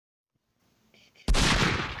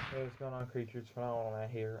Hey, what's going on, creatures? Phenomenal Matt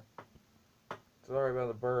here. Sorry about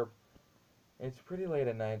the burp. It's pretty late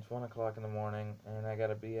at night. It's 1 o'clock in the morning, and I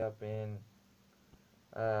gotta be up in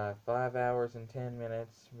 5 hours and 10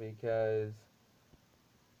 minutes because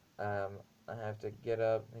um, I have to get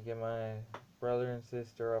up and get my brother and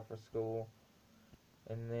sister up for school,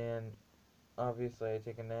 and then obviously I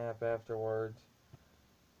take a nap afterwards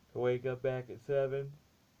to wake up back at 7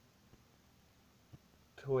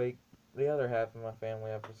 to wake the other half of my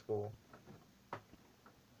family up for school.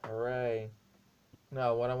 Hooray!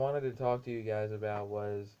 No, what I wanted to talk to you guys about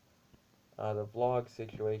was the vlog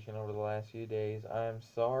situation over the last few days. I am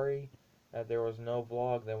sorry that there was no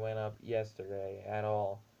vlog that went up yesterday at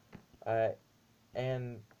all. I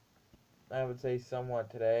and I would say somewhat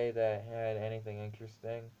today that had anything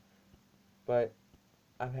interesting, but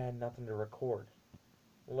I've had nothing to record.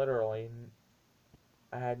 Literally,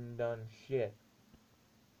 I hadn't done shit.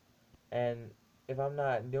 And if I'm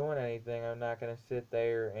not doing anything, I'm not gonna sit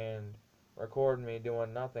there and record me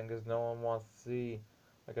doing nothing because no one wants to see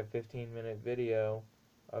like a 15-minute video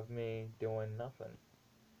of me doing nothing.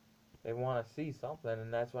 They want to see something,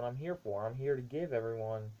 and that's what I'm here for. I'm here to give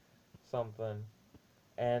everyone something,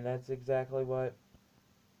 and that's exactly what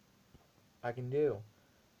I can do.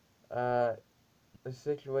 Uh, the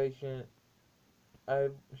situation, I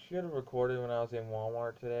should have recorded when I was in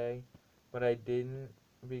Walmart today, but I didn't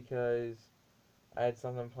because I had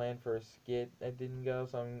something planned for a skit that didn't go,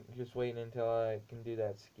 so I'm just waiting until I can do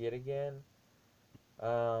that skit again.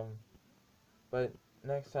 Um, but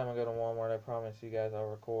next time I go to Walmart, I promise you guys I'll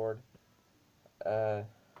record. Uh,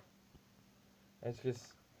 it's just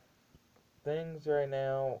things right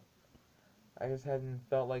now. I just hadn't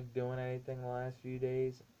felt like doing anything the last few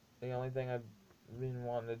days. The only thing I've been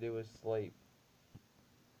wanting to do is sleep.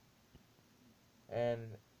 And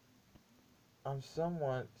I'm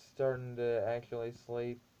somewhat starting to actually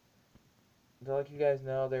sleep. To let you guys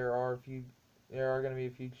know, there are going to be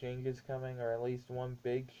a few changes coming, or at least one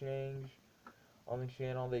big change on the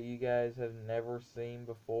channel that you guys have never seen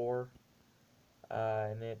before.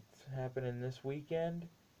 And it's happening this weekend.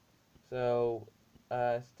 So,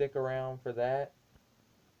 stick around for that.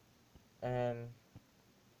 And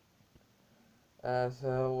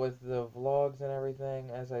so with the vlogs and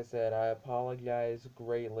everything, as I said, I apologize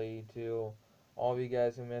greatly to all of you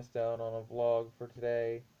guys who missed out on a vlog for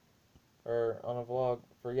today, or on a vlog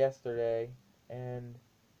for yesterday, and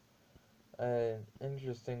an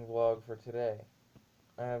interesting vlog for today.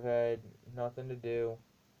 I've had nothing to do,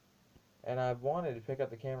 and I've wanted to pick up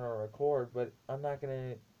the camera and record, but I'm not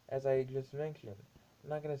gonna, as I just mentioned, I'm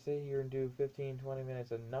not gonna sit here and do 15, 20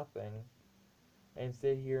 minutes of nothing, and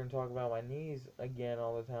sit here and talk about my knees again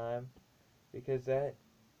all the time, because that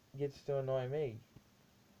gets to annoy me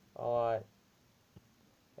a lot.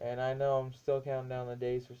 And I know I'm still counting down the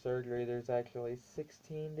days for surgery. There's actually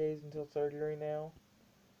 16 days until surgery now,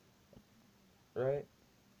 right?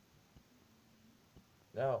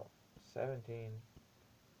 No, 17.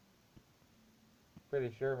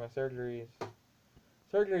 Pretty sure my surgery's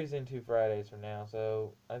in 2 Fridays from now,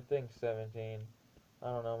 so I think 17. I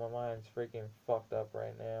don't know, my mind's freaking fucked up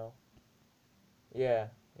right now. Yeah,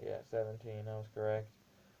 yeah, 17. I was correct.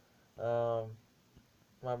 Um,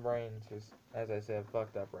 my brain's just, as I said,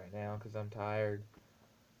 fucked up right now because I'm tired.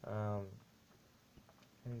 Um,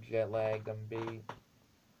 I'm jet lagged. I'm beat.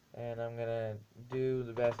 And I'm gonna do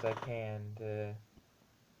the best I can to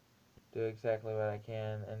do exactly what I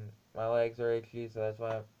can. And my legs are itchy, so that's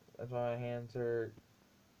why my hands are.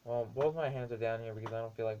 Well, both my hands are down here because I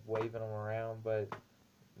don't feel like waving them around. But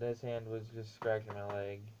this hand was just scratching my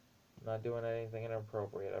leg. I'm not doing anything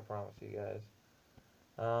inappropriate. I promise you guys.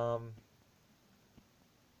 Um,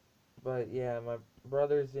 but yeah, my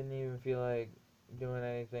brothers didn't even feel like doing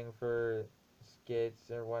anything for skits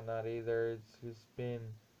or whatnot either. It's just been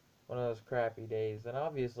one of those crappy days, and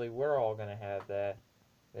obviously we're all gonna have that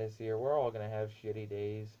this year. We're all gonna have shitty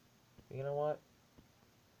days. But you know what?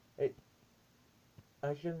 It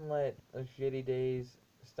I shouldn't let the shitty days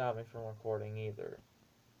stop me from recording either.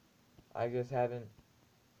 I just haven't.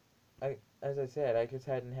 As I said, I just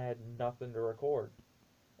hadn't had nothing to record,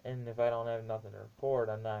 and if I don't have nothing to record,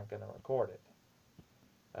 I'm not gonna record it.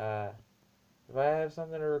 Uh, if I have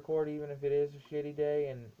something to record, even if it is a shitty day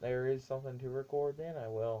and there is something to record, then I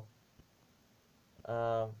will.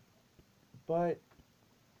 Um, but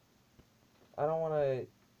I don't want to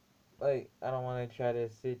I don't want to try to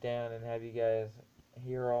sit down and have you guys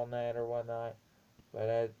here all night or whatnot.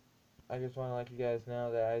 But I just want to let you guys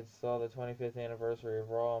know that I saw the 25th anniversary of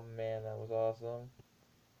Raw. Man, that was awesome.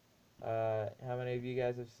 How many of you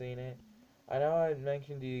guys have seen it? I know I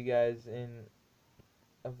mentioned to you guys in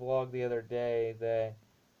a vlog the other day that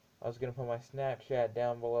I was going to put my Snapchat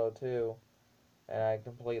down below too, and I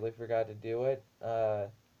completely forgot to do it for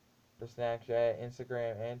Snapchat,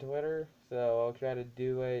 Instagram, and Twitter. So I'll try to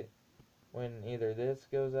do it when either this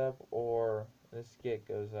goes up or the skit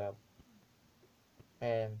goes up.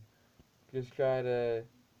 And just try to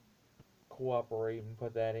cooperate and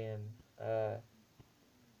put that in.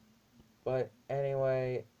 But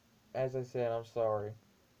anyway, as I said, I'm sorry.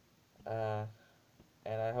 Uh,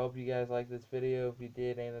 and I hope you guys liked this video. If you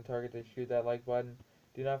did, aim the target to shoot that like button.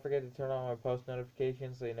 Do not forget to turn on my post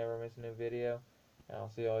notifications so you never miss a new video. And I'll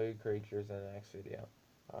see all you creatures in the next video.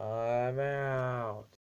 I'm out.